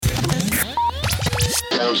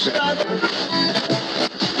All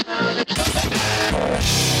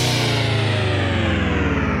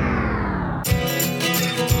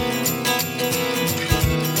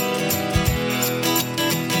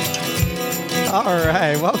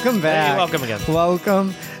right, welcome back. Hey, welcome again.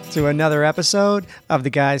 Welcome to another episode of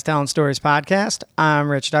the Guys Telling Stories podcast.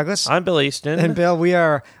 I'm Rich Douglas. I'm Bill Easton. And Bill,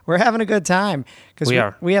 we're having a good time because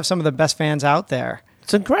we have some of the best fans out there.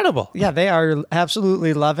 It's incredible. Yeah, they are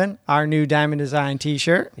absolutely loving our new Diamond Design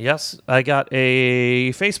T-shirt. Yes, I got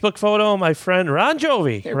a Facebook photo of my friend Ron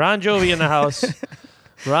Jovi. Ron Jovi in the house.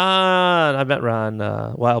 I met Ron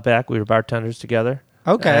a while back. We were bartenders together.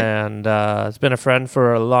 Okay. And it's been a friend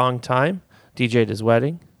for a long time. DJ'd his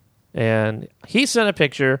wedding. And he sent a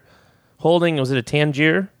picture holding, was it a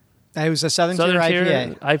Tangier? It was a Southern Tier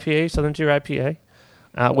IPA. Southern Tier IPA.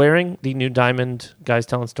 Wearing the new Diamond Guys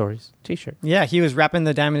Telling Stories T-shirt. Yeah, he was repping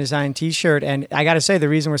the Diamond Design T-shirt, and I got to say, the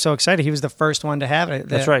reason we're so excited, he was the first one to have it.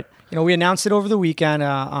 That's right. You know, we announced it over the weekend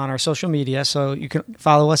on our social media, so you can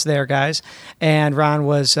follow us there, guys. And Ron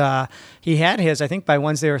was, he had his, I think, by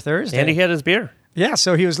Wednesday or Thursday. And he had his beer. Yeah,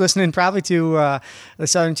 so he was listening probably to the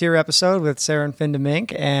Southern Tier episode with Sarah and Finn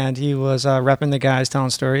DeMink, and he was repping the Guys Telling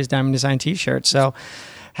Stories Diamond Design T-shirt. So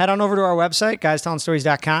head on over to our website,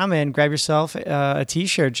 guystellingstories.com, and grab yourself a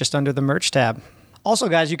T-shirt just under the merch tab. Also,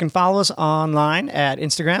 guys, you can follow us online at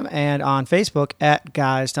Instagram and on Facebook at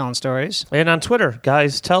Guys Telling Stories. And on Twitter,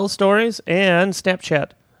 Guys Tell Stories, and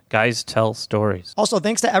Snapchat, Guys Tell Stories. Also,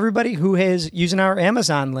 thanks to everybody who is using our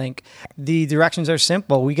Amazon link. The directions are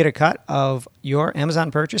simple. We get a cut of your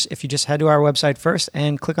Amazon purchase if you just head to our website first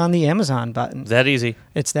and click on the Amazon button. That easy.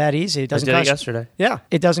 It's that easy. It doesn't I did cost, it yesterday. Yeah,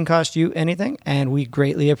 it doesn't cost you anything, and we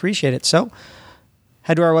greatly appreciate it. So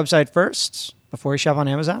head to our website first before you shop on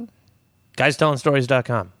Amazon.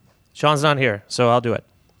 GuysTellingStories.com. Sean's not here, so I'll do it.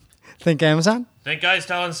 Think Amazon? Think Guys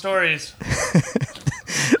Telling Stories.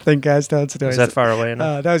 Think Guys Telling Stories. Is that far away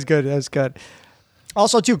enough? That was good. That was good.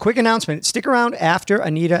 Also, too, quick announcement. Stick around after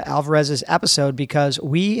Anita Alvarez's episode because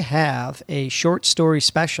we have a short story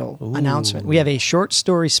special announcement. We have a short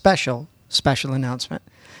story special announcement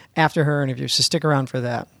after her interview, so stick around for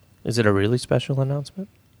that. Is it a really special announcement?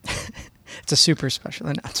 It's a super special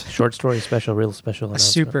announcement. Short story special, real special announcement.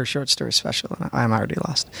 A super short story special. I'm already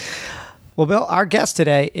lost. Well, Bill, our guest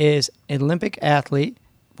today is Olympic athlete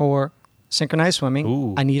for synchronized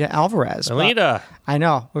swimming, Anita Alvarez. Anita. I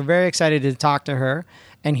know. We're very excited to talk to her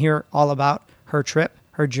and hear all about her trip,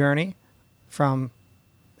 her journey from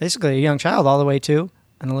basically a young child all the way to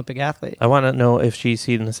an Olympic athlete. I want to know if she's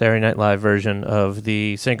seen the Saturday Night Live version of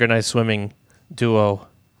the synchronized swimming duo.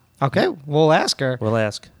 Okay, we'll ask her. We'll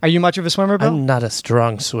ask. Are you much of a swimmer, Bill? I'm not a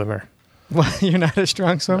strong swimmer. Well, you're not a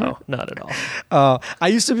strong swimmer? No, not at all. I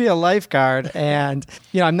used to be a lifeguard, and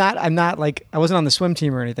I'm not like I wasn't on the swim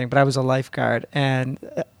team or anything, but I was a lifeguard. And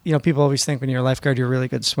people always think when you're a lifeguard you're a really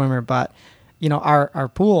good swimmer, but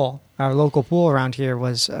our pool, our local pool around here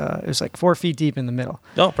was it was like 4 feet deep in the middle.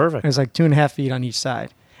 Oh, perfect. It was like 2.5 feet on each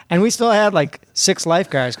side, and we still had like 6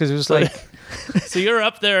 lifeguards because it was like. So you're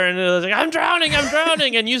up there, and it was like, I'm drowning,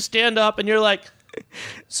 and you stand up, and you're like,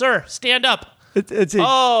 sir, stand up. It's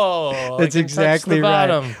exactly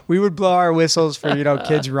right. We would blow our whistles for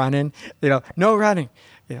kids running, no running,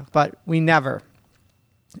 but we never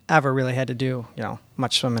ever really had to do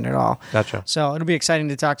much swimming at all. Gotcha. So it'll be exciting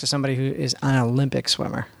to talk to somebody who is an Olympic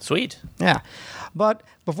swimmer. Sweet. Yeah. But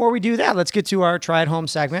before we do that, let's get to our Try at Home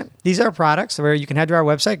segment. These are products where you can head to our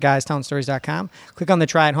website, guystellingstories.com, click on the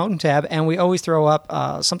Try at Home tab, and we always throw up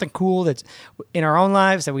something cool that's in our own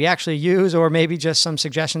lives that we actually use, or maybe just some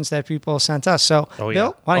suggestions that people sent us. So,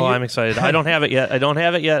 Bill, why don't you... I'm excited. I don't have it yet. I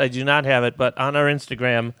do not have it, but on our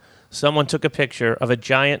Instagram, someone took a picture of a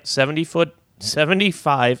giant 75-inch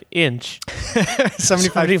 75-inch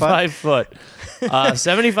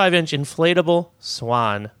inflatable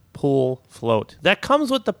swan pool float that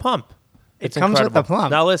comes with the pump. It comes with the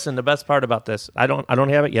pump. Now listen, the best part about this, I don't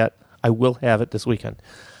have it yet. I will have it this weekend.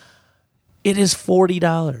 It is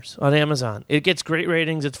 $40 on Amazon. It gets great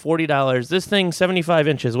ratings. It's $40. This thing, 75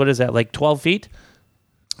 inches. What is that? Like 12 feet?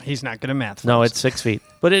 He's not good at math. No, it's 6 feet.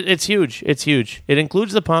 But it's huge. It's huge. It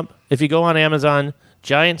includes the pump. If you go on Amazon,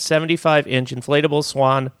 giant 75-inch inflatable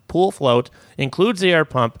swan pool float, includes the air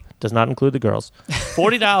pump, does not include the girls.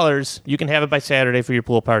 $40, you can have it by Saturday for your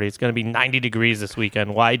pool party. It's going to be 90 degrees this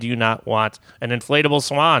weekend. Why do you not want an inflatable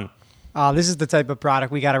swan? This is the type of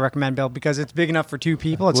product we got to recommend, Bill, because it's big enough for 2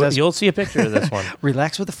 people. It says, you'll see a picture of this one.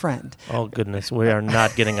 Relax with a friend. Oh, goodness. We are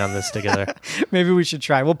not getting on this together. Maybe we should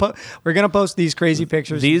try. We're going to post these crazy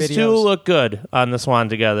pictures. These and videos. two look good on the swan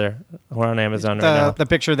together. We're on Amazon right now. The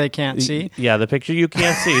picture they can't see? Yeah, the picture you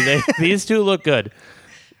can't see. These two look good.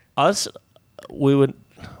 We would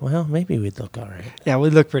well, maybe we'd look all right. Yeah, we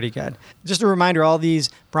look pretty good. Just a reminder, all these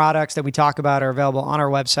products that we talk about are available on our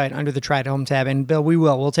website under the Try at Home tab. And Bill,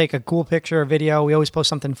 we'll take a cool picture or video. We always post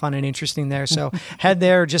something fun and interesting there. So head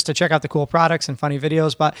there just to check out the cool products and funny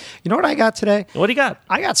videos. But you know what I got today? What do you got?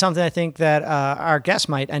 I got something I think that our guests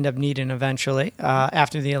might end up needing eventually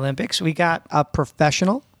after the Olympics. We got a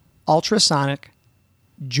professional ultrasonic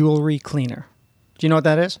jewelry cleaner. Do you know what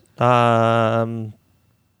that is?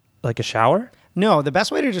 Like a shower? No, the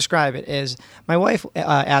best way to describe it is my wife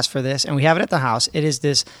asked for this, and we have it at the house. It is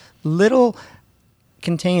this little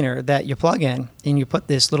container that you plug in, and you put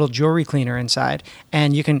this little jewelry cleaner inside,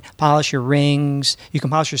 and you can polish your rings, you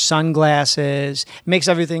can polish your sunglasses. It makes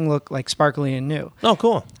everything look like sparkly and new. Oh,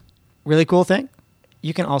 cool. Really cool thing.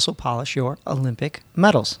 You can also polish your Olympic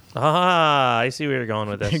medals. Ah, I see where you're going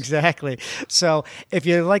with this. Exactly. So if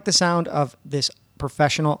you like the sound of this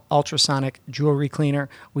professional ultrasonic jewelry cleaner,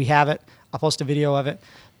 we have it. I'll post a video of it.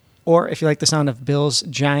 Or if you like the sound of Bill's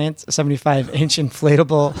giant 75-inch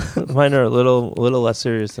inflatable. Mine are a little less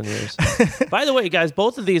serious than yours. By the way, guys,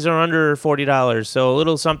 both of these are under $40, so a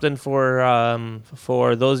little something for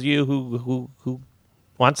those of you who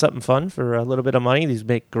want something fun for a little bit of money. These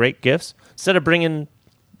make great gifts. Instead of bringing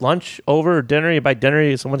lunch over or dinner, you buy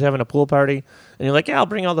dinner, someone's having a pool party, and you're like, yeah, I'll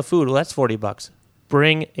bring all the food. Well, that's $40.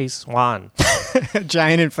 Bring a swan.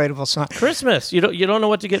 Giant inflatable swan. Christmas. You don't know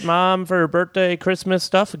what to get mom for her birthday, Christmas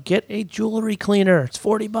stuff. Get a jewelry cleaner. It's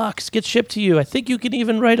 $40. Gets shipped to you. I think you can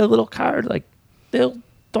even write a little card. Like,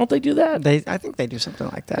 don't they do that? I think they do something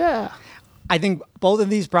like that. Yeah. I think both of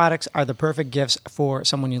these products are the perfect gifts for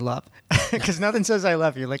someone you love. Because nothing says I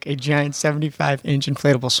love you like a giant 75-inch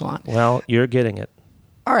inflatable swan. Well, you're getting it.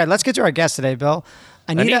 All right, let's get to our guest today, Bill.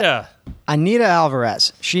 Anita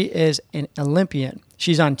Alvarez. She is an Olympian.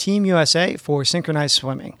 She's on Team USA for synchronized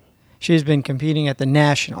swimming. She's been competing at the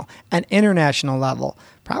national and international level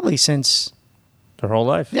probably since... her whole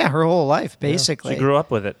life. Yeah, her whole life, basically. Yeah, she grew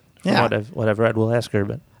up with it, from what I've read. We'll ask her.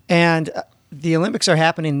 But And the Olympics are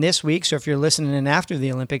happening this week, so if you're listening in after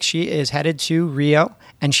the Olympics, she is headed to Rio,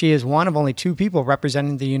 and she is one of only two people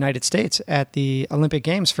representing the United States at the Olympic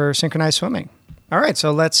Games for synchronized swimming. All right,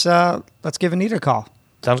 so let's give Anita a call.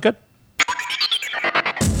 Sounds good.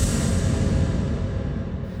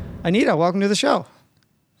 Anita, welcome to the show.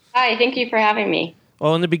 Hi, thank you for having me.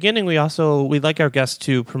 Well, in the beginning, we'd like our guests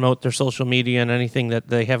to promote their social media and anything that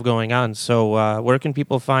they have going on. So where can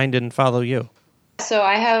people find and follow you? So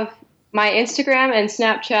I have my Instagram and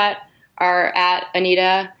Snapchat are at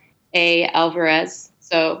Anita A. Alvarez.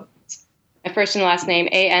 So my first and last name,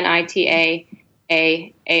 ANITA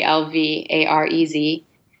AALVAREZ.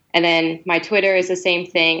 And then my Twitter is the same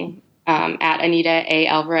thing, at Anita A.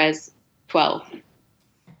 Alvarez 12.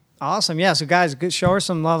 Awesome. Yeah. So guys, show her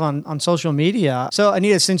some love on social media. So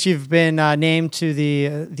Anita, since you've been named to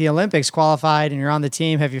the Olympics, qualified, and you're on the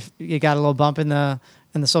team, have you got a little bump in the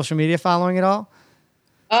social media following at all?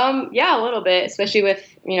 Yeah, a little bit, especially with,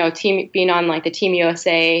 team being on like the Team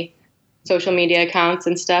USA social media accounts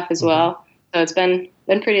and stuff as well. So it's been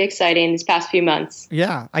pretty exciting these past few months.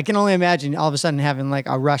 Yeah, I can only imagine all of a sudden having like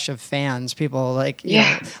a rush of fans, people like you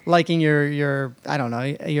know, liking your I don't know,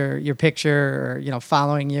 your picture, or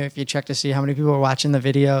following you if you check to see how many people are watching the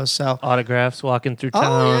videos. So autographs, walking through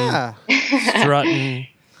town, strutting.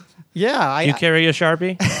 Yeah, you carry a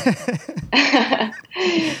Sharpie?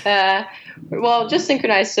 Well, just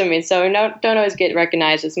synchronized swimming, so don't always get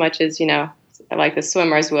recognized as much as like the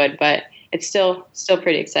swimmers would, but it's still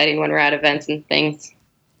pretty exciting when we're at events and things.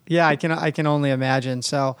 Yeah, I can only imagine.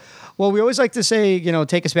 So, well, we always like to say,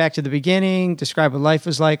 take us back to the beginning, describe what life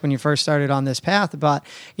was like when you first started on this path. But,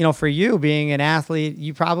 for you being an athlete,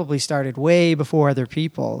 you probably started way before other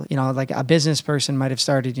people. Like a business person might have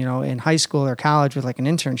started, in high school or college with like an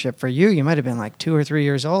internship. For you, you might have been like 2 or 3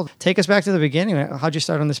 years old. Take us back to the beginning. How'd you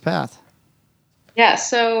start on this path? Yeah,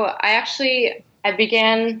 so I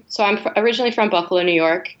began, so I'm originally from Buffalo, New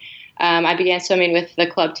York. I began swimming with the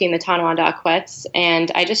club team, the Tonawanda Aquettes,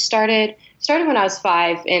 and I just started when I was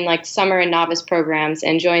 5 in like summer and novice programs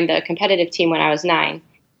and joined the competitive team when I was 9.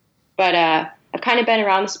 But I've kind of been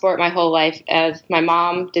around the sport my whole life, as my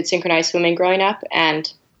mom did synchronized swimming growing up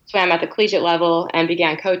and swam at the collegiate level and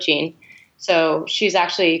began coaching. So she's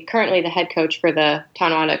actually currently the head coach for the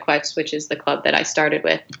Tonawanda Aquettes, which is the club that I started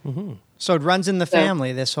with. Mm-hmm. So it runs in the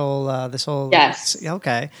family. This whole. Yes.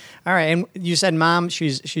 Okay. All right. And you said mom.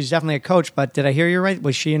 She's definitely a coach. But did I hear you right?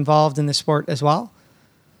 Was she involved in the sport as well?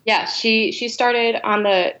 Yeah. She started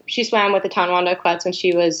she swam with the Tonawanda Aquettes when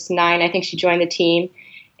she was 9. I think she joined the team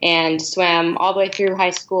and swam all the way through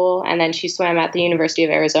high school, and then she swam at the University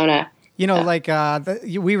of Arizona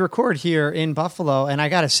We record here in Buffalo, and I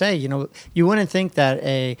got to say, you wouldn't think that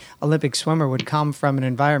a Olympic swimmer would come from an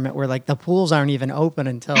environment where like the pools aren't even open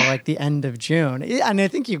until like the end of June. And I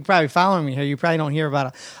think you're probably following me here. You probably don't hear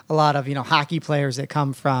about a lot of, hockey players that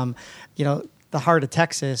come from, the heart of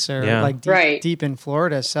Texas or deep in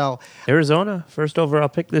Florida. So Arizona, first overall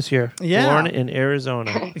pick this year. Yeah. Born in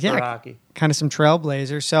Arizona for hockey. Kind of some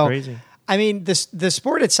trailblazers. So crazy. I mean, the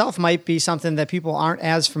sport itself might be something that people aren't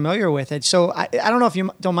as familiar with it. So I don't know if you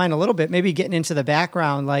don't mind a little bit, maybe getting into the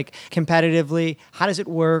background, like competitively, how does it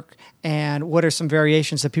work? And what are some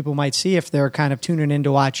variations that people might see if they're kind of tuning in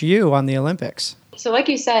to watch you on the Olympics? So like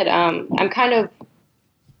you said, I'm kind of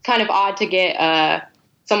odd to get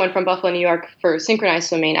someone from Buffalo, New York for synchronized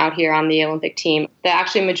swimming out here on the Olympic team. The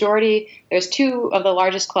actually majority, there's two of the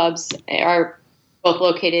largest clubs are both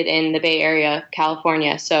located in the Bay Area,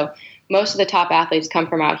 California. So most of the top athletes come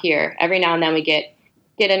from out here. Every now and then we get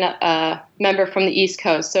a member from the East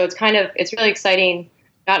Coast. So it's really exciting,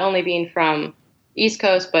 not only being from East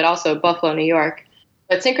Coast, but also Buffalo, New York.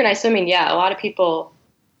 But synchronized swimming, a lot of people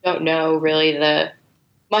don't know really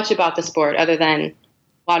much about the sport, other than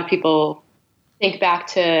a lot of people think back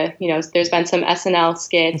to, there's been some SNL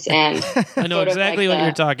skits and I know exactly what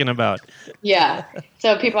you're talking about. Yeah.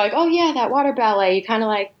 So people are like, oh yeah, that water ballet, you kind of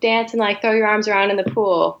like dance and like throw your arms around in the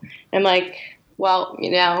pool. And I'm like, well,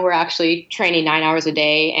 we're actually training 9 hours a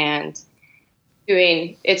day and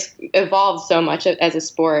it's evolved so much as a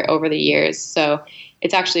sport over the years. So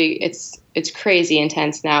it's actually, it's crazy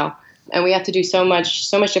intense now. And we have to do so much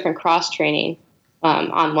different cross training.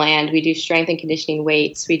 On land, we do strength and conditioning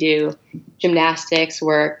weights. We do gymnastics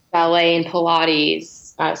work, ballet and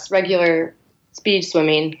Pilates, regular speed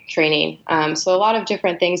swimming training. So a lot of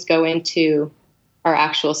different things go into our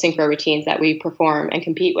actual synchro routines that we perform and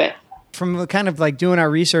compete with. From kind of like doing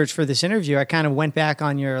our research for this interview, I kind of went back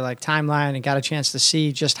on your like timeline and got a chance to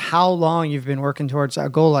see just how long you've been working towards a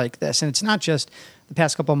goal like this. And it's not just the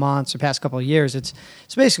past couple months or past couple of years. It's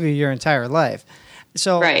basically your entire life.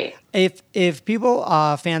 So right. If people,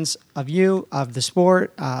 fans of you, of the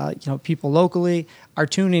sport, people locally are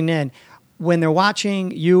tuning in, when they're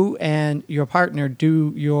watching you and your partner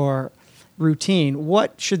do your routine,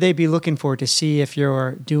 what should they be looking for to see if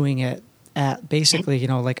you're doing it at basically,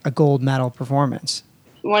 like a gold medal performance?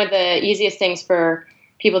 One of the easiest things for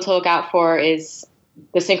people to look out for is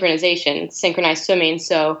the synchronization, synchronized swimming.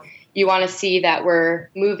 So you want to see that we're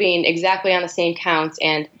moving exactly on the same counts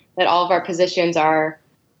and that all of our positions are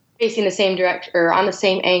facing the same direction or on the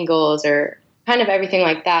same angles or kind of everything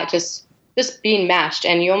like that, just being matched.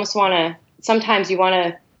 And you almost sometimes you want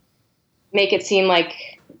to make it seem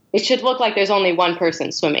like it should look like there's only one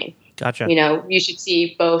person swimming. Gotcha. You should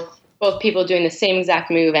see both people doing the same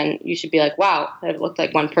exact move and you should be like, wow, that looked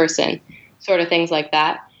like one person, sort of things like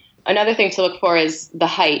that. Another thing to look for is the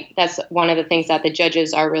height. That's one of the things that the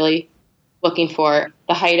judges are really looking for.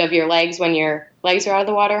 The height of your legs when your legs are out of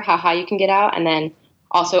the water, how high you can get out, and then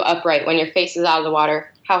also upright when your face is out of the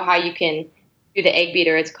water, how high you can do the egg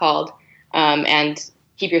beater, it's called, and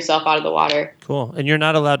keep yourself out of the water. Cool. And you're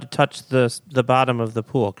not allowed to touch the bottom of the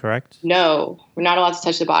pool, correct? No, we're not allowed to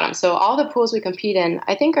touch the bottom. So all the pools we compete in,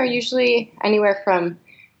 I think, are usually anywhere from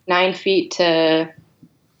 9 feet to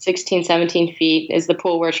 16, 17 feet. Is the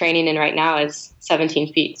pool we're training in right now is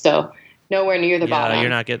 17 feet. So nowhere near the bottom. Yeah, you're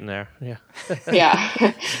not getting there. Yeah. Yeah.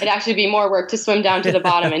 It'd actually be more work to swim down to the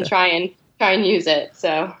bottom and try and use it.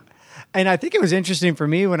 So. And I think it was interesting for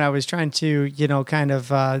me when I was trying to, kind of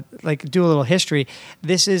do a little history.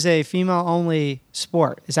 This is a female-only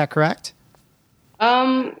sport. Is that correct?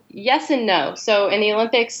 Yes and no. So in the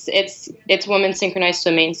Olympics, it's women's synchronized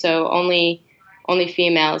swimming, so only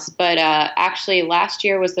females. But actually, last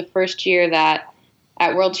year was the first year that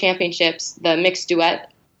at World Championships, the mixed duet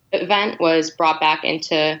event was brought back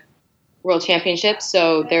into World Championships.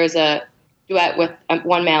 So there's a duet with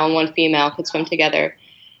one male and one female could swim together.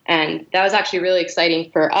 And that was actually really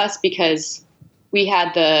exciting for us because we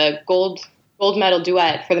had the gold medal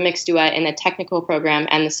duet for the mixed duet in the technical program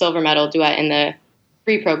and the silver medal duet in the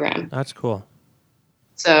free program. That's cool.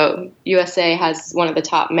 So USA has one of the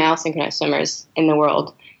top male synchronized swimmers in the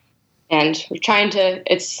world. And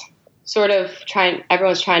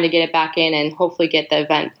everyone's trying to get it back in and hopefully get the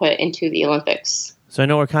event put into the Olympics. So I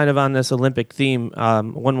know we're kind of on this Olympic theme.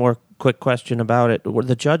 One more quick question about it.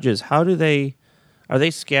 The judges, are they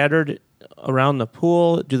scattered around the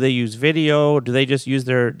pool? Do they use video? Do they just use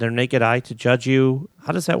their naked eye to judge you?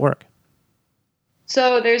 How does that work?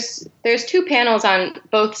 So there's two panels on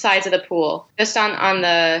both sides of the pool, just on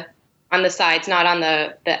the sides, not on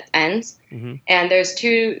the ends. Mm-hmm. And there's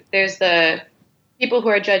the people who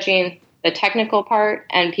are judging the technical part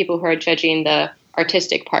and people who are judging the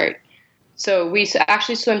artistic part. So we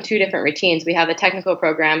actually swim two different routines. We have the technical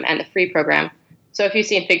program and the free program. So if you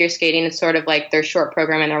see in figure skating, it's sort of like their short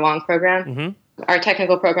program and their long program. Mm-hmm. Our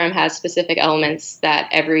technical program has specific elements that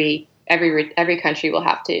every country will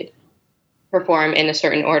have to perform in a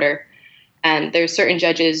certain order. And there's certain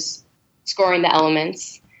judges scoring the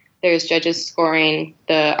elements. There's judges scoring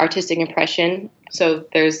the artistic impression. So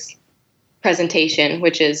there's presentation,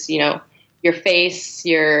 which is, your face,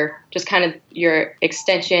 your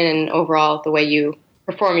extension, and overall the way you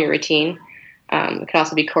perform your routine. It could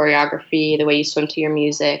also be choreography, the way you swim to your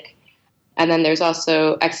music. And then there's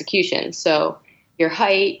also execution. So your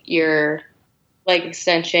height, your leg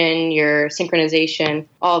extension, your synchronization,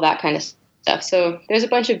 all that kind of stuff. So there's a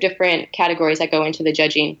bunch of different categories that go into the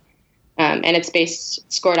judging. And it's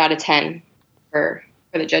scored out of 10 for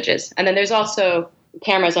the judges. And then there's also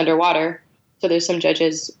cameras underwater. So there's some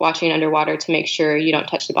judges watching underwater to make sure you don't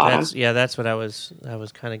touch the bottom. That's what I was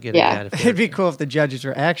kind of getting at. It'd be cool if the judges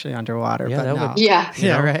were actually underwater, but no.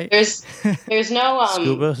 Right. There's no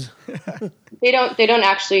scubas. They don't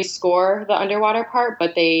actually score the underwater part,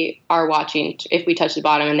 but they are watching if we touch the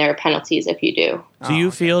bottom, and there are penalties if you do. Do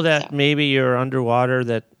you feel that maybe your underwater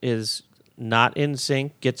that is not in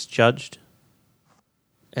sync gets judged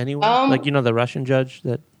anyway? The Russian judge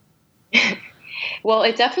that. Well,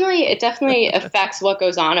 it definitely affects what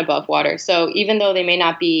goes on above water. So even though they may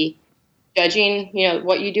not be judging,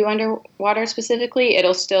 what you do underwater specifically,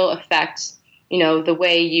 it'll still affect, the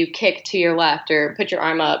way you kick to your left or put your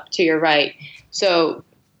arm up to your right. So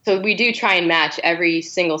we do try and match every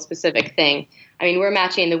single specific thing. I mean, we're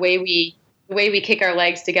matching the way we kick our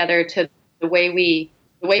legs together to the way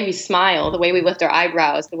we smile, the way we lift our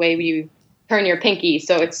eyebrows, the way we turn your pinky.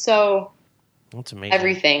 So it's so. That's amazing.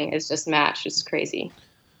 Everything is just matched. It's crazy.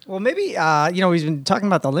 Well, maybe, we've been talking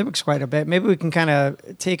about the Olympics quite a bit. Maybe we can kind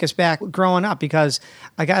of take us back growing up, because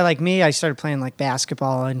a guy like me, I started playing like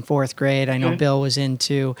basketball in fourth grade. I know Bill was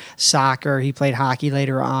into soccer. He played hockey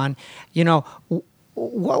later on.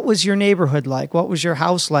 What was your neighborhood like? What was your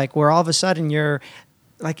house like, where all of a sudden you're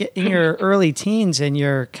like in your early teens and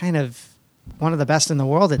you're kind of one of the best in the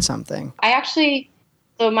world at something?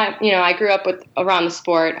 I grew up around the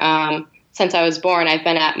sport. Since I was born, I've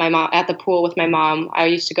been at the pool with my mom. I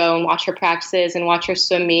used to go and watch her practices and watch her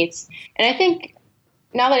swim meets. And I think,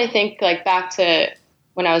 now that I think like back to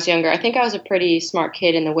when I was younger, I think I was a pretty smart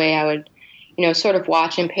kid in the way I would, sort of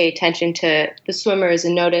watch and pay attention to the swimmers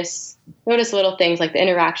and notice little things like the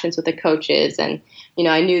interactions with the coaches. And,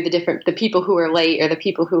 I knew the people who were late or the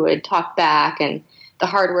people who would talk back, and the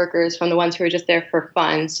hard workers from the ones who were just there for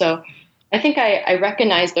fun. So I think I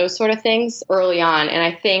recognized those sort of things early on. And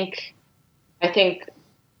I think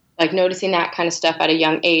like noticing that kind of stuff at a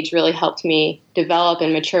young age really helped me develop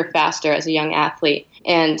and mature faster as a young athlete.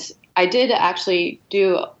 And I did actually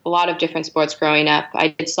do a lot of different sports growing up. I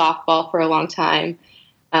did softball for a long time.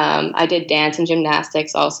 I did dance and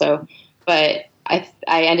gymnastics also, but I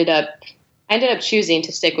ended up choosing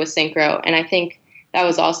to stick with synchro. And I think that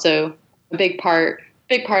was also a big part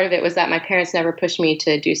of it was that my parents never pushed me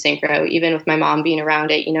to do synchro, even with my mom being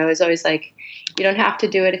around it. It was always like, you don't have to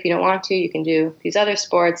do it if you don't want to. You can do these other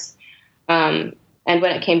sports. And when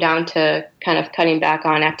it came down to kind of cutting back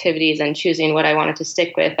on activities and choosing what I wanted to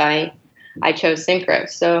stick with, I chose synchro.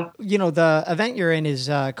 So, the event you're in is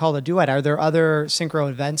called a duet. Are there other synchro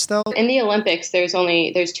events though? In the Olympics, there's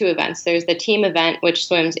two events. There's the team event, which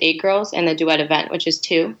swims 8 girls, and the duet event, which is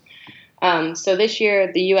 2. So this year,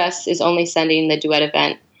 the U.S. is only sending the duet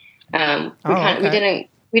event.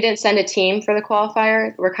 We didn't send a team for the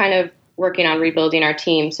qualifier. We're kind of working on rebuilding our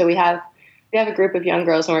team. So we have a group of young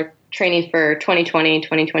girls, and we're training for 2020 and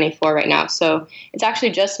 2024 right now. So it's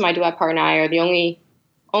actually just my duet partner and I are the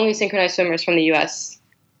only synchronized swimmers from the U.S.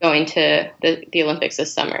 going to the Olympics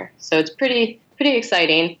this summer. So it's pretty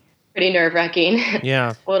exciting, pretty nerve-wracking.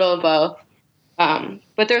 Yeah. A little of both.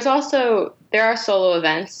 But there are solo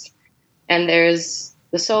events, and there's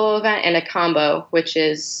the solo event and a combo, which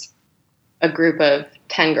is a group of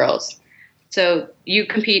 10 girls. So you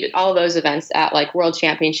compete at all those events at like world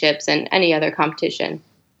championships and any other competition.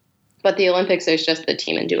 But the Olympics, there's just the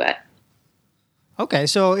team and duet. Okay,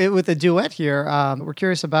 so with the duet here, we're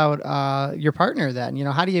curious about your partner then.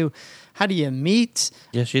 How do you meet?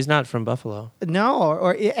 Yeah, she's not from Buffalo.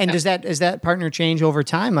 No, does that partner change over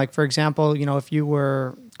time? Like, for example, if you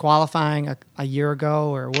were qualifying a year ago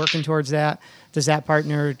or working towards that, does that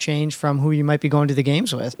partner change from who you might be going to the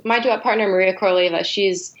games with? My duet partner, Maria Koroleva,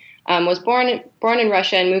 she's was born in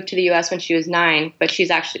Russia and moved to the U.S. when she was 9, but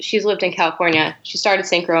she's lived in California. She started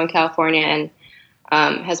synchro in California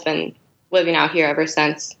and has been living out here ever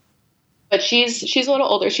since. but she's a little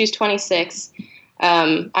older. She's 26.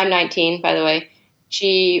 I'm 19, by the way.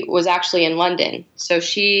 She was actually in London, so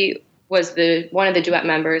she was one of the duet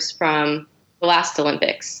members from the last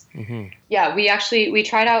Olympics. Mm-hmm. Yeah, we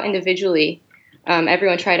tried out individually.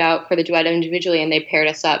 Everyone tried out for the duet individually, and they paired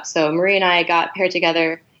us up. So Marie and I got paired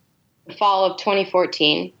together the fall of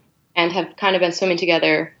 2014 and have kind of been swimming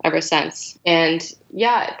together ever since. And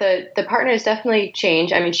yeah, the partners definitely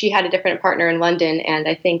change. I mean, she had a different partner in London, and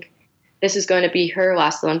I think this is going to be her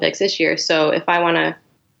last Olympics this year. So if I want to,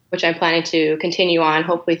 which I'm planning to continue on,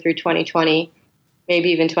 hopefully through 2020, maybe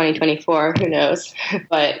even 2024, who knows.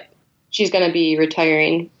 But she's going to be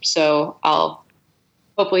retiring, so I'll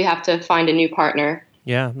hopefully have to find a new partner.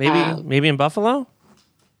 Yeah, maybe in Buffalo?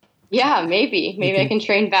 Yeah, maybe. Maybe I can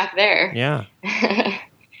train back there. Yeah.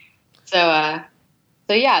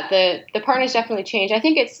 So yeah, the partners definitely change. I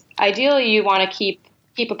think it's ideally you want to keep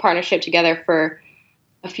a partnership together for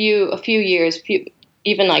a few years,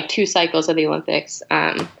 even like 2 cycles of the Olympics.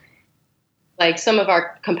 Like some of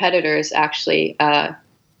our competitors, actually,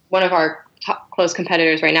 one of our top close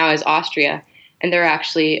competitors right now is Austria, and they're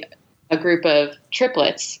actually a group of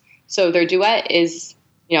triplets. So their duet is,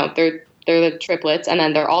 they're the triplets, and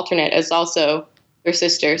then their alternate is also their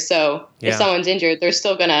sister. So if someone's injured, they're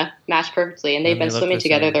still going to match perfectly, and they've been swimming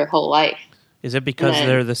together their whole life. Is it because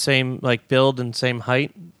they're the same like build and same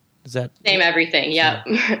height? Is that same everything? Yep.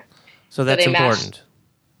 So that's important.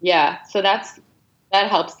 Yeah. So that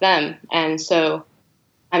helps them. And so,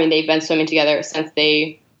 I mean, they've been swimming together since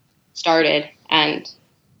they started, and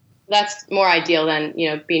that's more ideal than,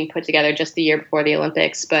 being put together just the year before the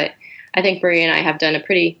Olympics. But I think Marie and I have done a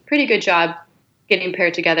pretty good job getting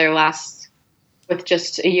paired together with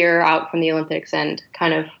just a year out from the Olympics, and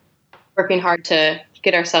kind of working hard to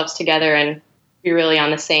get ourselves together and be really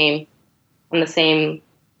on the same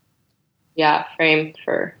frame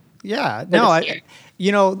for. Yeah, no,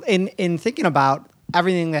 in thinking about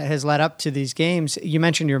everything that has led up to these games, you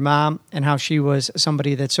mentioned your mom and how she was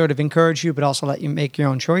somebody that sort of encouraged you, but also let you make your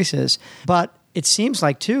own choices. But it seems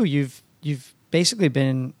like too, you've basically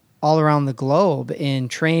been all around the globe in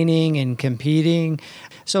training and competing.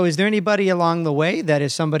 So is there anybody along the way that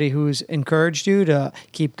is somebody who's encouraged you to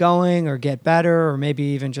keep going or get better, or maybe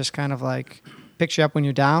even just kind of like picks you up when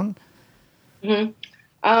you're down? Mm-hmm.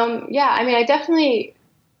 Yeah, I mean, I definitely,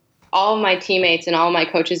 all of my teammates and all of my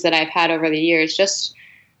coaches that I've had over the years, just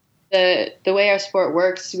the way our sport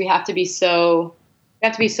works, we have to be so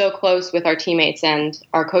close with our teammates and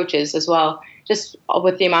our coaches as well, just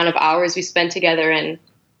with the amount of hours we spend together, and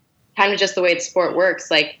kind of just the way the sport works.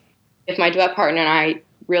 Like, if my duet partner and I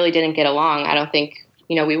really didn't get along, I don't think,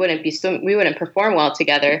 we wouldn't perform well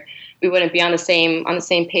together. We wouldn't be on the same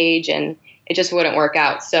page, and it just wouldn't work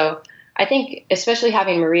out. So I think, especially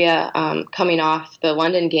having Maria coming off the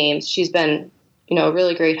London Games, she's been, a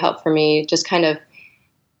really great help for me, just kind of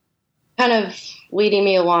leading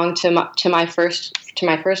me along to my first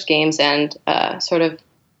games, and sort of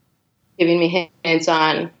giving me hints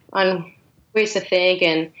on ways to think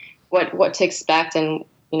and what to expect, and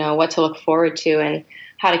what to look forward to, and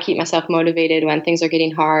how to keep myself motivated when things are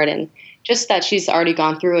getting hard, and just that she's already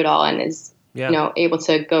gone through it all and is able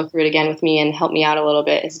to go through it again with me and help me out a little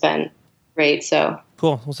bit has been great. So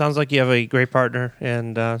cool. Well, sounds like you have a great partner,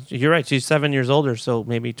 and you're right, she's 7 years older, so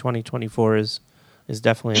maybe 2024 is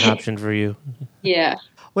definitely an option for you. Yeah.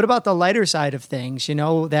 What about the lighter side of things?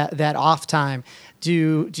 That off time.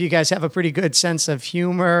 Do you guys have a pretty good sense of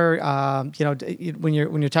humor? When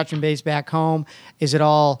you're touching base back home, is it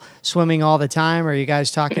all swimming all the time? Or are you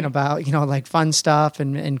guys talking about like fun stuff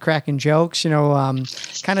and cracking jokes?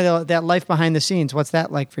 Kind of that life behind the scenes. What's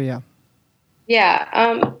that like for you?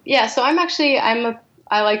 Yeah. So I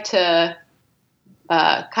like to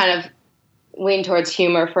kind of lean towards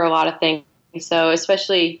humor for a lot of things. So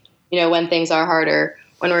especially when things are harder.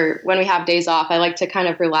 When we have days off, I like to kind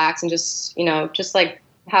of relax and just like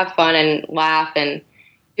have fun and laugh and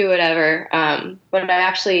do whatever. But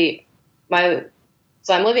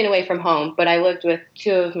so I'm living away from home, but I lived with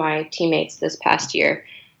 2 of my teammates this past year,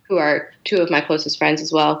 who are 2 of my closest friends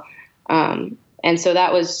as well. And so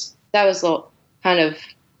that was kind of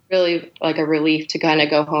really like a relief to kind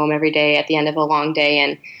of go home every day at the end of a long day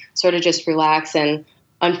and sort of just relax and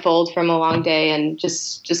unfold from a long day, and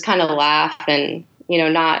just kind of laugh, and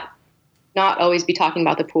not always be talking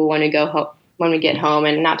about the pool when we get home,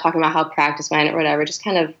 and not talking about how practice went or whatever. Just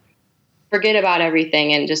kind of forget about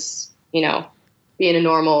everything and just be in a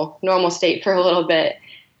normal state for a little bit.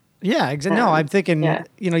 Yeah, exactly. No, I'm thinking. Yeah.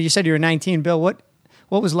 You said you were 19, Bill. What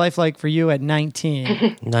was life like for you at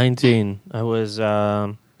 19? 19. I was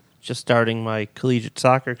just starting my collegiate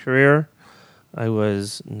soccer career. I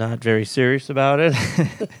was not very serious about it.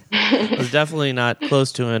 I was definitely not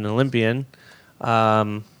close to an Olympian.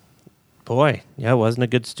 I wasn't a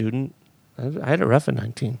good student. I had it rough at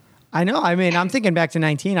 19. I know. I mean, I'm thinking back to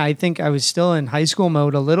 19. I think I was still in high school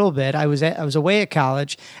mode a little bit. I was away at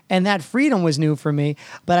college, and that freedom was new for me.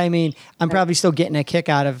 But I mean, I'm probably still getting a kick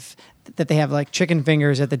out of that they have like chicken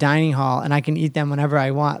fingers at the dining hall, and I can eat them whenever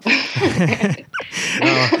I want.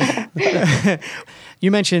 You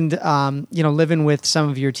mentioned, living with some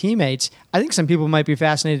of your teammates. I think some people might be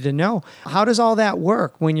fascinated to know, how does all that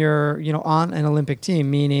work when you're, on an Olympic team?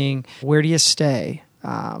 Meaning, where do you stay?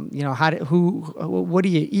 What do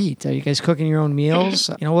you eat? Are you guys cooking your own meals?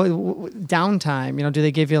 What downtime? Do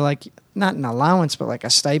they give you like not an allowance, but like a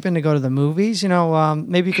stipend to go to the movies?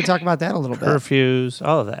 Maybe you could talk about that a little bit. Curfews,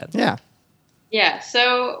 all of that. Yeah. Yeah.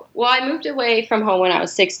 So, I moved away from home when I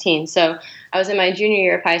was 16. So I was in my junior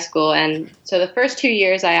year of high school. And so the first 2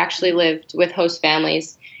 years I actually lived with host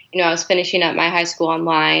families. I was finishing up my high school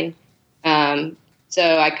online. So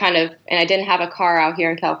I I didn't have a car out here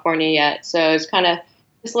in California yet. So I was kind of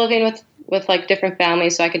just living with like different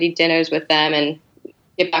families so I could eat dinners with them and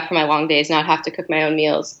get back from my long days, not have to cook my own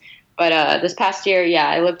meals. But this past year,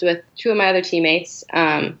 I lived with two of my other teammates.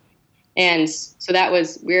 And so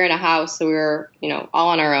we were in a house, so we were, all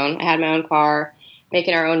on our own. I had my own car,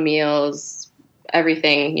 making our own meals,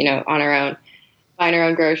 everything, on our own, buying our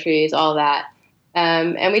own groceries, all that.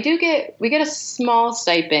 And we get a small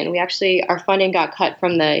stipend. Our funding got cut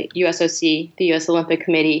from the USOC, the U.S. Olympic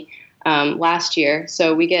Committee, last year.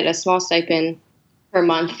 So we get a small stipend per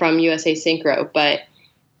month from USA Synchro. But,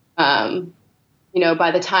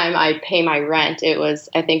 by the time I pay my rent, it was,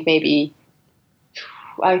 I think I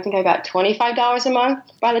got $25 a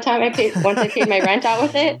month by the time once I paid my rent out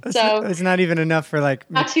with it. So it's not even enough for like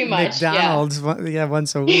not too much. McDonald's,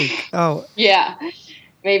 once a week. Oh, yeah.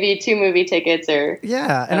 Maybe 2 movie tickets or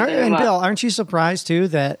and Bill, aren't you surprised too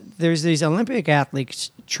that there's these Olympic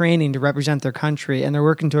athletes training to represent their country and they're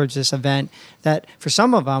working towards this event that for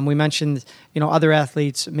some of them, we mentioned, other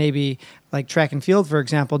athletes maybe like track and field, for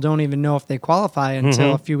example, don't even know if they qualify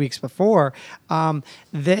until a few weeks before.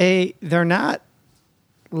 They're not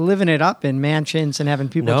living it up in mansions and having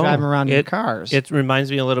people driving around in cars. It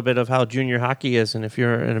reminds me a little bit of how junior hockey is, and if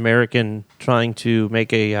you're an American trying to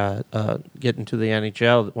make get into the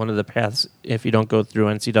NHL, one of the paths, if you don't go through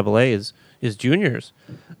NCAA, is juniors,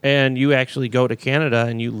 and you actually go to Canada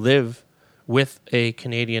and you live with a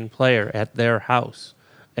Canadian player at their house,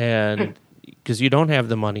 and because you don't have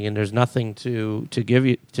the money and there's nothing to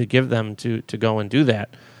give them to go and do that,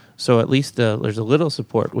 so at least there's a little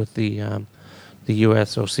support with the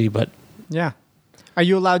USOC, but yeah. Are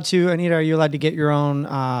you allowed to, Anita, get your own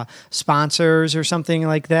sponsors or something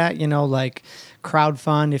like that? Like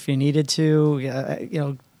crowdfund if you needed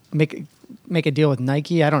to, make a deal with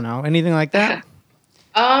Nike. I don't know. Anything like that?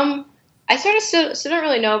 I sort of still don't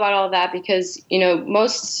really know about all of that because,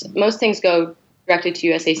 most things go directly to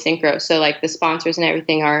USA Synchro. So like the sponsors and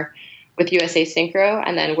everything are with USA Synchro,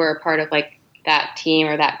 and then we're a part of like that team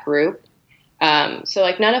or that group. So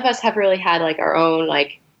like none of us have really had like our own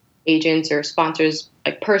like agents or sponsors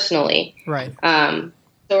like personally. Right. So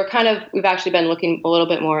we've actually been looking a little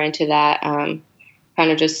bit more into that, kind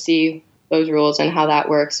of just see those rules and how that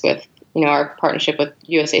works with, our partnership with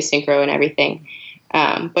USA Synchro and everything.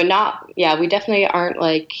 But we definitely aren't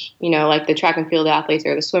like, like the track and field athletes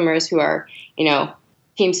or the swimmers who are,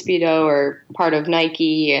 Team Speedo or part of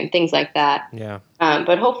Nike and things like that. Yeah.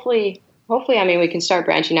 But hopefully, we can start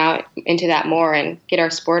branching out into that more and get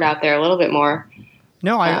our sport out there a little bit more.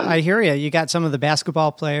 No, I hear you. You got some of the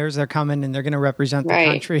basketball players. They're coming and they're going to represent the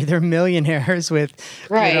country. They're millionaires with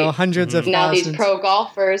hundreds of now thousands. These pro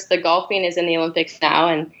golfers, the golfing is in the Olympics now,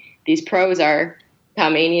 and these pros are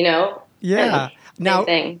coming. Yeah. Now,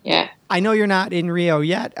 yeah. I know you're not in Rio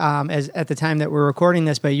yet, as at the time that we're recording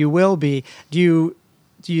this, but you will be. Do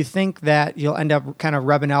you think that you'll end up kind of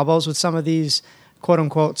rubbing elbows with some of these quote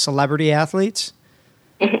unquote celebrity athletes?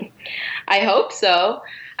 I hope so.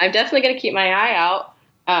 I'm definitely going to keep my eye out.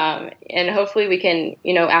 And hopefully we can,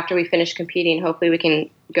 after we finish competing, hopefully we can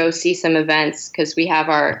go see some events because we have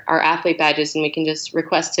our athlete badges and we can just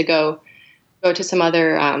request to go to some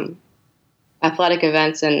other athletic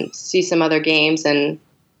events and see some other games and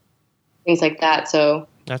things like that. So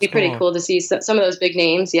it'd be pretty cool to see some of those big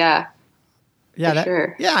names. Yeah. Yeah.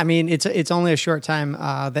 Sure. Yeah. I mean, it's only a short time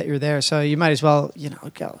that you're there. So you might as well,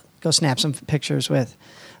 go snap some pictures with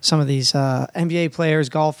some of these NBA players,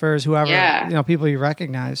 golfers, whoever, people you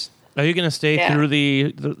recognize. Are you going to stay through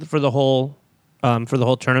for the whole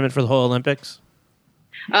tournament, for the whole Olympics?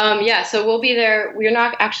 So we'll be there. We're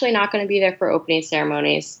not going to be there for opening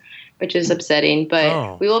ceremonies, which is upsetting.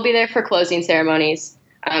 But we will be there for closing ceremonies.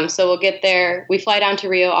 So we'll get there. We fly down to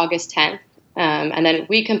Rio August 10th, and then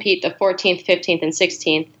we compete the 14th, 15th, and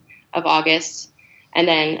 16th of August. And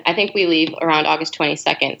then I think we leave around August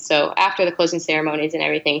 22nd. So after the closing ceremonies and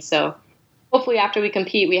everything. So hopefully after we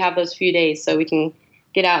compete, we have those few days so we can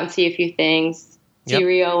get out and see a few things, see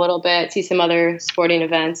Rio a little bit, see some other sporting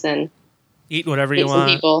events, and eat whatever you want.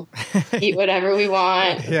 People. Eat whatever we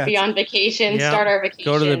want. Be on vacation. Start our vacation.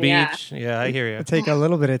 Go to the beach. Yeah, I hear you. Take a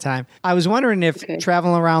little bit of time. I was wondering if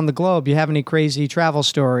traveling around the globe, you have any crazy travel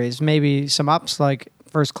stories? Maybe some ups like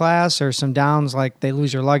first class, or some downs like they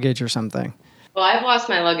lose your luggage or something. Well, I've lost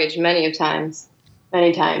my luggage many times.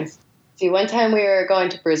 See, one time we were going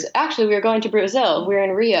to Brazil. Actually, we were going to Brazil. We were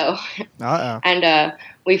in Rio. And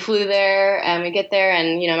we flew there, and we get there,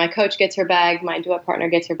 and my coach gets her bag, my duet partner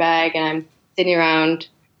gets her bag, and I'm sitting around.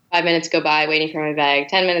 5 minutes go by waiting for my bag.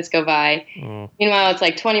 10 minutes go by. Meanwhile, it's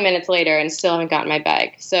like 20 minutes later, and still haven't gotten my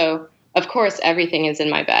bag. So, of course, everything is in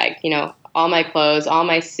my bag. All my clothes, all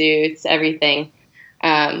my suits, everything.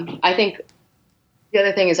 I think the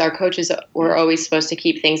other thing is our coaches were always supposed to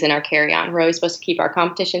keep things in our carry-on. We're always supposed to keep our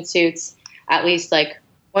competition suits, at least like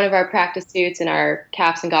one of our practice suits and our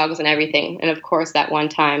caps and goggles and everything. And of course, that one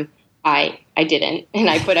time I didn't, and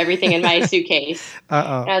I put everything in my suitcase.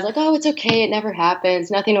 And I was like, oh, it's okay. It never happens.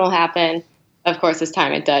 Nothing will happen. Of course, this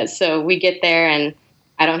time it does. So we get there, and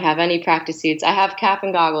I don't have any practice suits. I have cap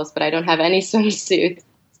and goggles, but I don't have any swimsuits.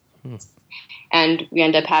 And we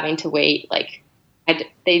end up having to wait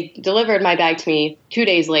they delivered my bag to me 2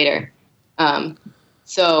 days later.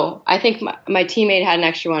 So I think my teammate had an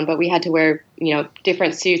extra one, but we had to wear,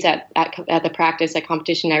 different suits at the practice, at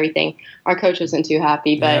competition and everything. Our coach wasn't too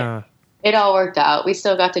happy, but it all worked out. We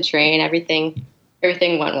still got to train. Everything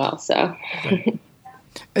went well. So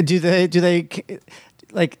do they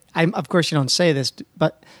like, of course you don't say this,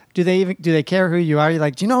 but do they care who you are? You're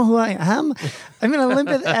like, do you know who I am? I'm an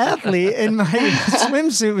Olympic athlete, and my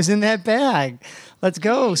swimsuit was in that bag. Let's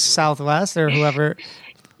go, Southwest or whoever.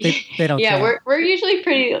 They don't care. Yeah, we're usually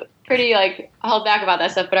pretty like held back about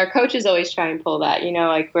that stuff, but our coaches always try and pull that.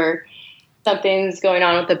 Like where something's going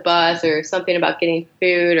on with the bus or something about getting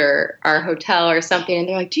food or our hotel or something, and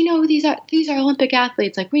they're like, do you know who these are? These are Olympic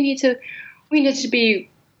athletes. Like we need to be.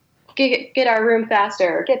 Get our room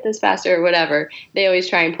faster or get this faster or whatever. They always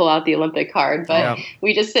try and pull out the Olympic card, but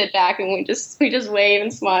we just sit back and we just wave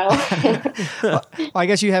and smile. Well, I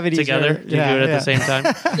guess you have it together. Easier. Do you do it at the same time?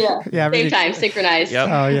 Yeah, same time, synchronized. Yep.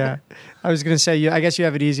 Oh yeah. I was going to say, I guess you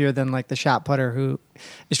have it easier than like the shot putter who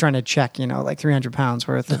is trying to check, like 300 pounds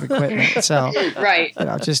worth of equipment. So right.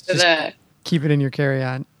 Just keep it in your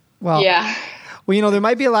carry-on. Well, yeah. Well, there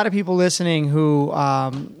might be a lot of people listening who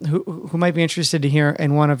might be interested to hear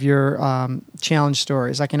in one of your challenge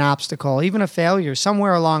stories, like an obstacle, even a failure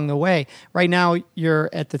somewhere along the way. Right now, you're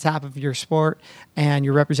at the top of your sport and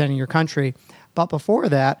you're representing your country. But before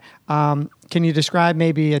that, can you describe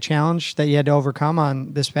maybe a challenge that you had to overcome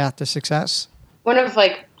on this path to success? One of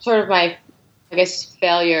sort of my, I guess,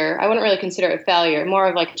 failure, I wouldn't really consider it failure, more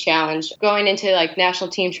of like a challenge. Going into national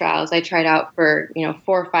team trials, I tried out for, 4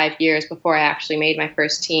 or 5 years before I actually made my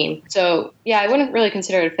first team. So yeah, I wouldn't really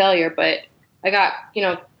consider it a failure, but I got,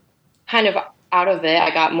 kind of out of it.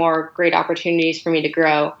 I got more great opportunities for me to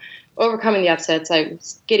grow. Overcoming the upsets, I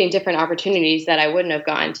was getting different opportunities that I wouldn't have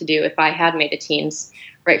gotten to do if I had made the teams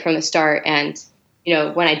right from the start. And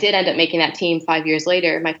when I did end up making that team 5 years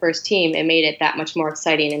later, my first team, it made it that much more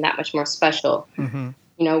exciting and that much more special. Mm-hmm.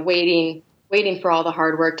 Waiting for all the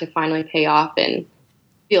hard work to finally pay off and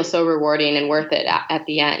feel so rewarding and worth it at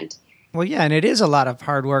the end. Well, yeah, and it is a lot of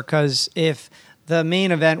hard work because if the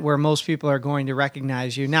main event where most people are going to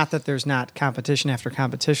recognize you, not that there's not competition after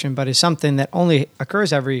competition, but is something that only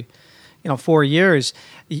occurs every 4 years,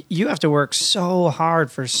 you have to work so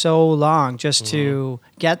hard for so long just to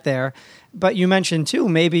get there. But you mentioned too,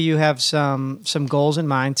 maybe you have some goals in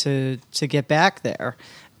mind to get back there.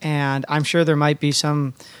 And I'm sure there might be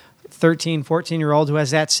some 13, 14-year-old who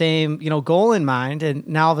has that same, goal in mind. And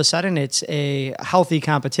now all of a sudden it's a healthy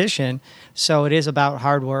competition. So it is about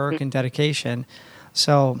hard work and dedication.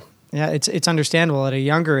 So yeah, it's understandable at a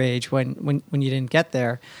younger age when you didn't get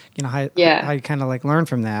there, how you kind of learn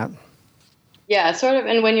from that. Yeah, sort of.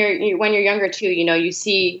 And when you're younger too, you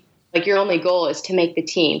see your only goal is to make the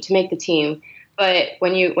team. But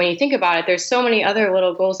when you think about it, there's so many other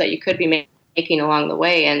little goals that you could be making along the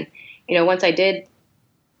way. And, once I did,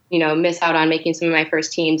 miss out on making some of my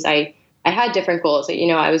first teams, I had different goals.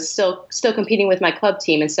 I was still competing with my club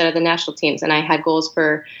team instead of the national teams. And I had goals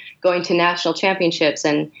for going to national championships.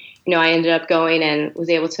 And, I ended up going and was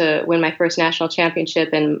able to win my first national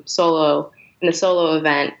championship in solo in the solo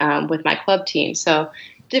event with my club team. So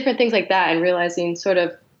different things like that, and realizing sort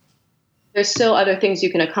of there's still other things you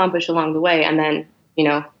can accomplish along the way. And then,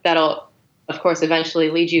 that'll, of course, eventually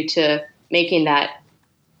lead you to making that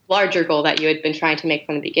larger goal that you had been trying to make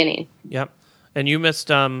from the beginning. Yep. And you missed,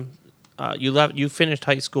 you finished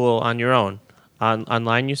high school on your own,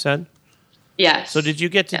 online, you said? Yes. So did you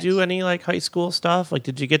get to do any like high school stuff? Like,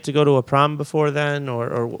 did you get to go to a prom before then,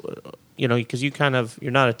 or because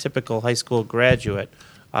you're not a typical high school graduate.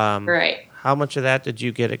 Right. How much of that did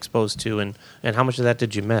you get exposed to, and how much of that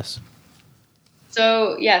did you miss?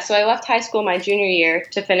 So I left high school my junior year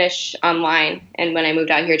to finish online, and when I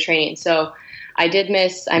moved out here training. So I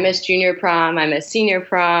missed junior prom, I missed senior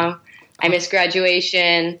prom, I missed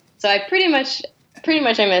graduation. So I pretty much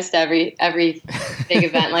I missed every big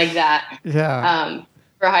event like that. Yeah.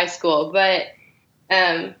 For high school, but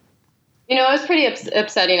it was pretty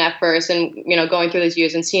upsetting at first, and going through those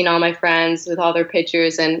years and seeing all my friends with all their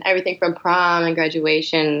pictures and everything from prom and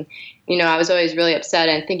graduation. I was always really upset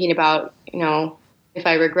and thinking about if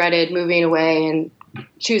I regretted moving away and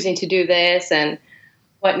choosing to do this and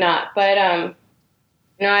whatnot. But I've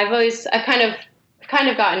kind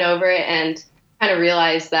of gotten over it and kind of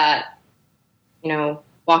realized that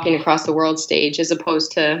walking across the world stage as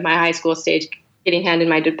opposed to my high school stage, getting handed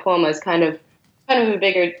my diploma is kind of a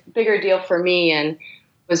bigger deal for me, and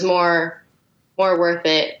was more worth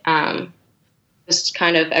it. Just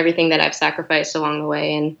kind of everything that I've sacrificed along the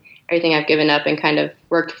way and everything I've given up and kind of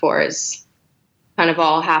worked for is kind of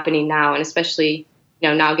all happening now. And especially,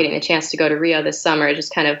 now getting the chance to go to Rio this summer,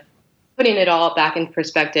 just kind of putting it all back in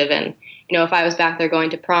perspective. And, if I was back there going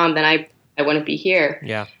to prom, then I wouldn't be here.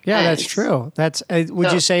 Yeah. Yeah, that's true. That's,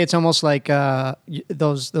 would you say it's almost like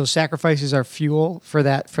those sacrifices are fuel for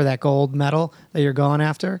that gold medal that you're going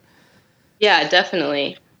after? Yeah,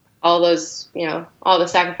 definitely. All those, all the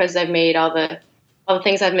sacrifices I've made, all the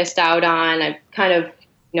things I've missed out on, I've kind of,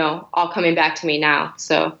 all coming back to me now.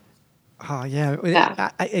 So. Oh yeah.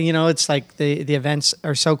 It's like the events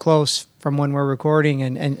are so close from when we're recording,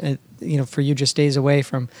 and for you just days away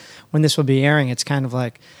from when this will be airing. It's kind of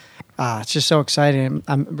like, it's just so exciting.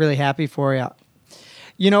 I'm really happy for you.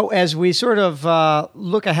 As we sort of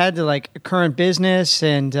look ahead to like current business,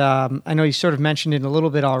 and I know you sort of mentioned it a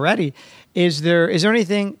little bit already. Is there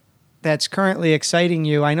anything that's currently exciting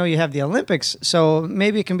you? I know you have the Olympics, so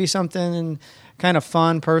maybe it can be something kind of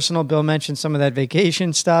fun, personal. Bill mentioned some of that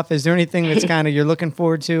vacation stuff. Is there anything that's kind of you're looking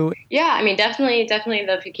forward to? Yeah, I mean, definitely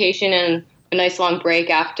the vacation and a nice long break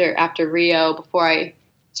after Rio before I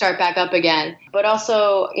start back up again. But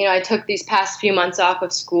also, I took these past few months off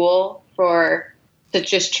of school to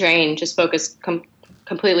just train, just focus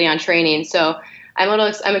completely on training. So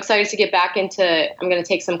I'm excited to get back into. I'm going to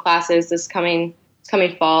take some classes this coming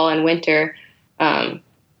fall and winter.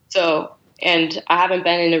 And I haven't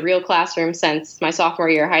been in a real classroom since my sophomore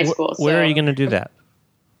year of high school. Where are you going to do that?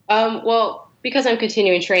 Well, because I'm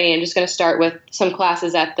continuing training, I'm just going to start with some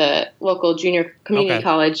classes at the local junior community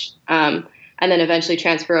college, and then eventually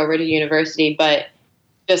transfer over to university. But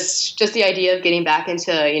just the idea of getting back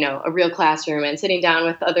into a real classroom and sitting down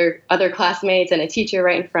with other classmates and a teacher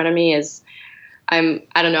right in front of me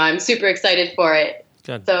I'm super excited for it.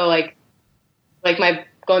 Good. So like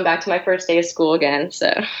going back to my first day of school again.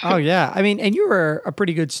 So. Oh yeah, I mean, and you were a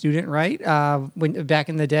pretty good student, right? When back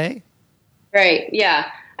in the day. Right. Yeah,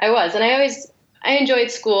 I was, and I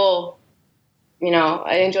enjoyed school.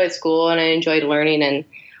 I enjoyed school and I enjoyed learning and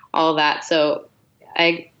all of that. So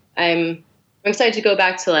I'm excited to go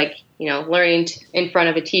back to learning in front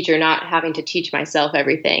of a teacher, not having to teach myself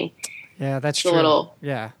everything. Yeah, that's it's true. A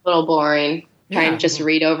little boring. Trying to just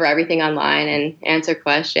read over everything online and answer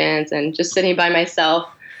questions, and just sitting by myself.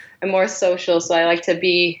 I'm more social, so I like to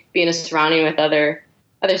be in a surrounding with other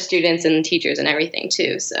students and teachers and everything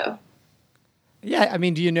too. So. Yeah, I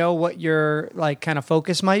mean, do you know what your kind of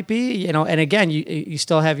focus might be? And again, you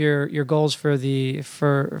still have your goals for the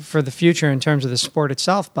future in terms of the sport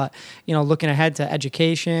itself, but looking ahead to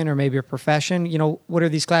education or maybe a profession, what are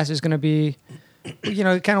these classes going to be?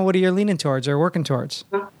 Kind of what are you leaning towards or working towards?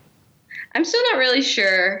 I'm still not really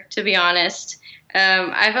sure, to be honest.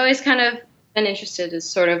 I've always kind of been interested in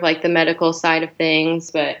sort of like the medical side of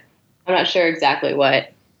things, but I'm not sure exactly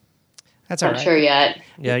what. That's all right. Not sure yet.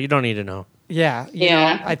 Yeah, you don't need to know. Yeah,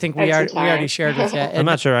 I think we already shared with you. I'm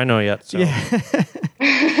not sure I know yet. So. Yeah.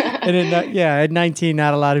 And at 19,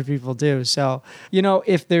 not a lot of people do. So,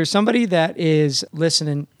 if there's somebody that is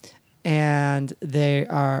listening and they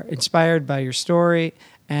are inspired by your story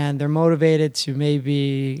and they're motivated to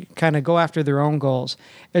maybe kind of go after their own goals,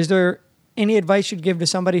 is there any advice you'd give to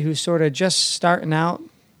somebody who's sort of just starting out?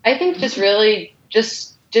 I think just really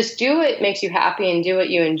just just do what makes you happy and do what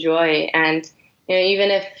you enjoy. And,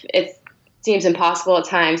 even if it seems impossible at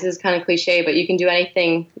times, this is kind of cliche, but you can do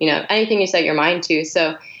anything, anything you set your mind to.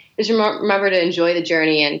 So just remember to enjoy the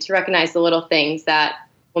journey and to recognize the little things that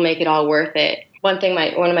will make it all worth it. One thing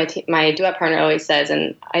my duet partner always says,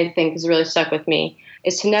 and I think has really stuck with me,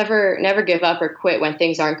 is to never give up or quit when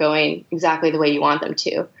things aren't going exactly the way you want them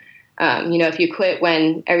to. If you quit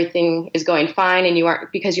when everything is going fine and you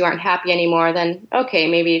aren't happy anymore, then okay,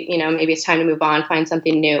 maybe it's time to move on, find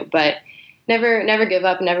something new. But never give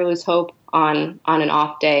up, never lose hope on an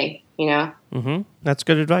off day. Mm-hmm. That's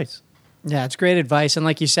good advice. Yeah, it's great advice. And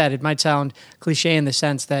like you said, it might sound cliche in the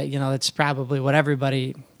sense that, it's probably what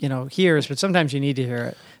everybody, hears, but sometimes you need to hear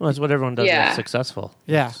it. Well, it's what everyone does that's successful.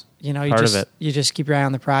 Yeah. You just keep your eye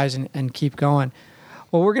on the prize and keep going.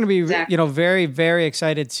 Well, we're going to be, very, very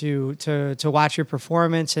excited to watch your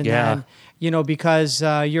performance. And then, because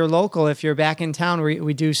you're local, if you're back in town,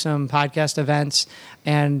 we do some podcast events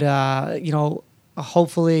and,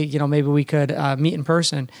 hopefully, maybe we could meet in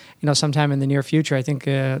person, sometime in the near future. I think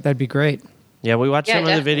that'd be great. Yeah, we watched some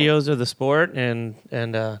of the videos of the sport, and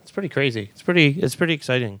it's pretty crazy. It's pretty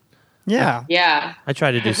exciting. Yeah. Yeah. I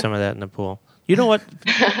tried to do some of that in the pool. You know what?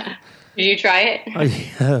 Did you try it?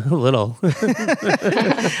 Yeah, a little.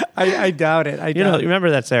 I doubt it. You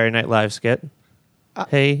remember that Saturday Night Live skit?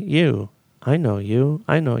 Hey, you. I know you.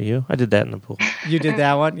 I know you. I did that in the pool. You did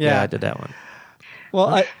that one? Yeah, I did that one.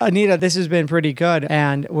 Well, Anita, this has been pretty good,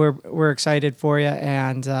 and we're excited for you,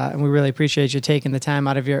 and we really appreciate you taking the time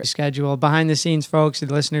out of your schedule. Behind the scenes, folks and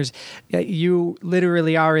listeners, you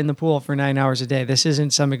literally are in the pool for 9 hours a day. This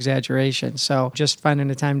isn't some exaggeration. So just finding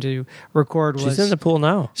the time to record was... She's in the pool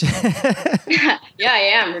now. Yeah, I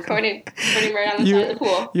am recording right on the side of the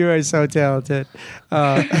pool. You are so talented.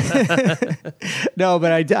 No,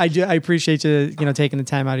 but I appreciate you, taking the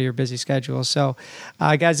time out of your busy schedule. So,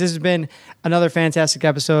 guys, this has been another fantastic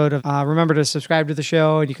episode of. Remember to subscribe to the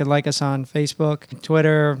show, and you can like us on Facebook,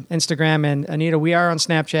 Twitter, Instagram, and Anita, we are on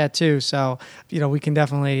Snapchat too. So, we can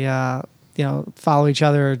definitely. Follow each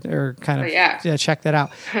other or kind of check that out.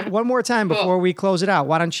 One more time before we close it out,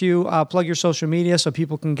 why don't you plug your social media so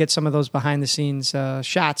people can get some of those behind the scenes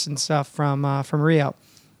shots and stuff from Rio.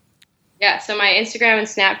 Yeah, so my Instagram and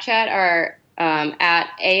Snapchat are at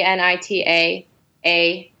ANITA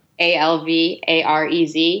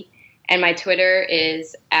ALVAREZ, and my Twitter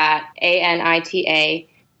is at ANITA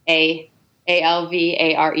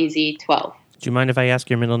ALVAREZ 12. Do you mind if I ask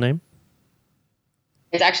your middle name?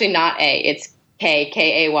 It's actually not A. It's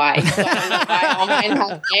K-K-A-Y. So I don't know why all mine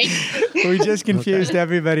have A. We just confused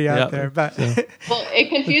everybody out there. But well, it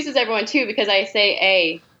confuses everyone, too, because I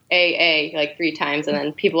say A like 3 times, and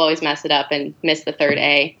then people always mess it up and miss the third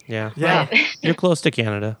A. Yeah. Well, you're close to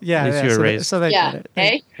Canada. Yeah. At least you were raised. So they get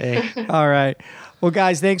it. A? All right. Well,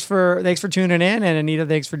 guys, thanks for tuning in. And Anita,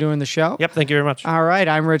 thanks for doing the show. Yep. Thank you very much. All right.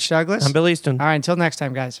 I'm Rich Douglas. I'm Bill Easton. All right. Until next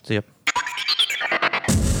time, guys. See you.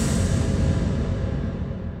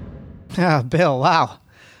 Bill, wow.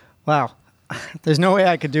 There's no way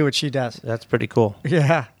I could do what she does. That's pretty cool.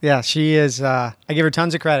 Yeah, she is. I give her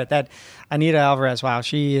tons of credit. That Anita Alvarez, wow,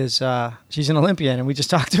 she is. She's an Olympian, and we just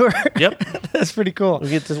talked to her. Yep, that's pretty cool. We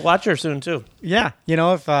get to watch her soon too. Yeah,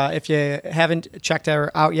 if you haven't checked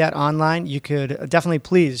her out yet online, you could definitely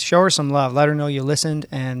please show her some love. Let her know you listened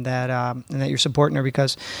and that you're supporting her,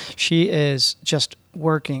 because she is just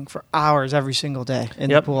working for hours every single day in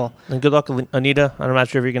the pool. And good luck, Anita. I'm not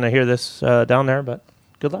sure if you're going to hear this down there, but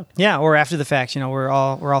good luck. Yeah, or after the fact, we're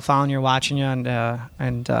all following you, watching you,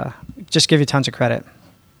 and just give you tons of credit.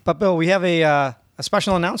 But Bill, we have a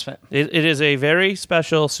special announcement. It is a very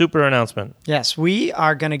special, super announcement. Yes, we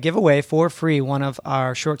are going to give away for free one of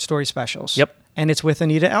our short story specials. Yep, and it's with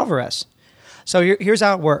Anita Alvarez. So here's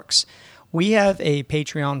how it works. We have a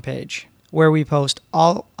Patreon page where we post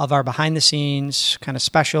all of our behind-the-scenes kind of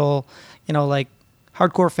special, like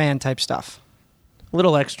hardcore fan type stuff. A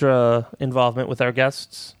little extra involvement with our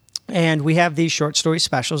guests. And we have these short story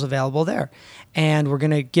specials available there. And we're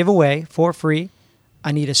going to give away for free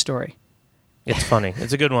Anita's story. It's funny.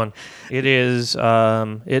 It's a good one. It is.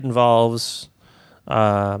 It involves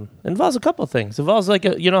a couple of things. It involves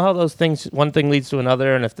how those things, one thing leads to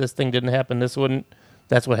another, and if this thing didn't happen, this wouldn't.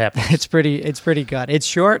 That's what happens. It's pretty good. It's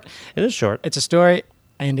short. It is short. It's a story,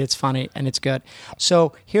 and it's funny, and it's good.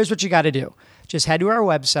 So here's what you got to do. Just head to our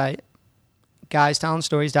website,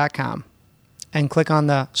 guystellingstories.com, and click on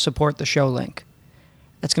the support the show link.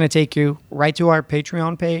 That's going to take you right to our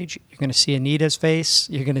Patreon page. You're going to see Anita's face.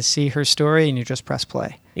 You're going to see her story, and you just press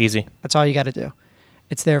play. Easy. That's all you got to do.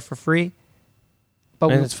 It's there for free.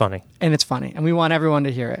 And it's funny. And we want everyone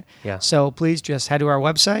to hear it. Yeah. So please just head to our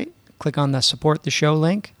website, click on the support the show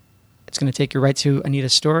link. It's going to take you right to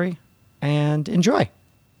Anita's story, and enjoy.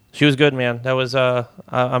 She was good, man. That was,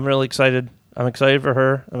 I'm really excited. I'm excited for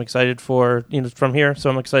her. I'm excited for, from here. So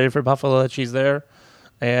I'm excited for Buffalo that she's there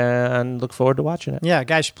and look forward to watching it. Yeah,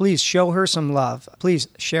 guys, please show her some love. Please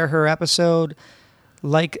share her episode,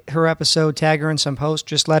 like her episode, tag her in some posts.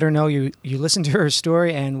 Just let her know you listened to her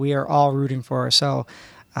story, and we are all rooting for her. So,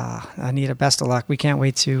 Anita, best of luck. We can't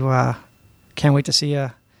wait to see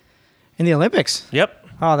you in the Olympics. Yep.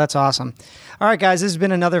 Oh, that's awesome. All right, guys, this has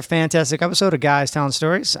been another fantastic episode of Guys Telling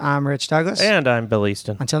Stories. I'm Rich Douglas. And I'm Bill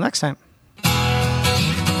Easton. Until next time.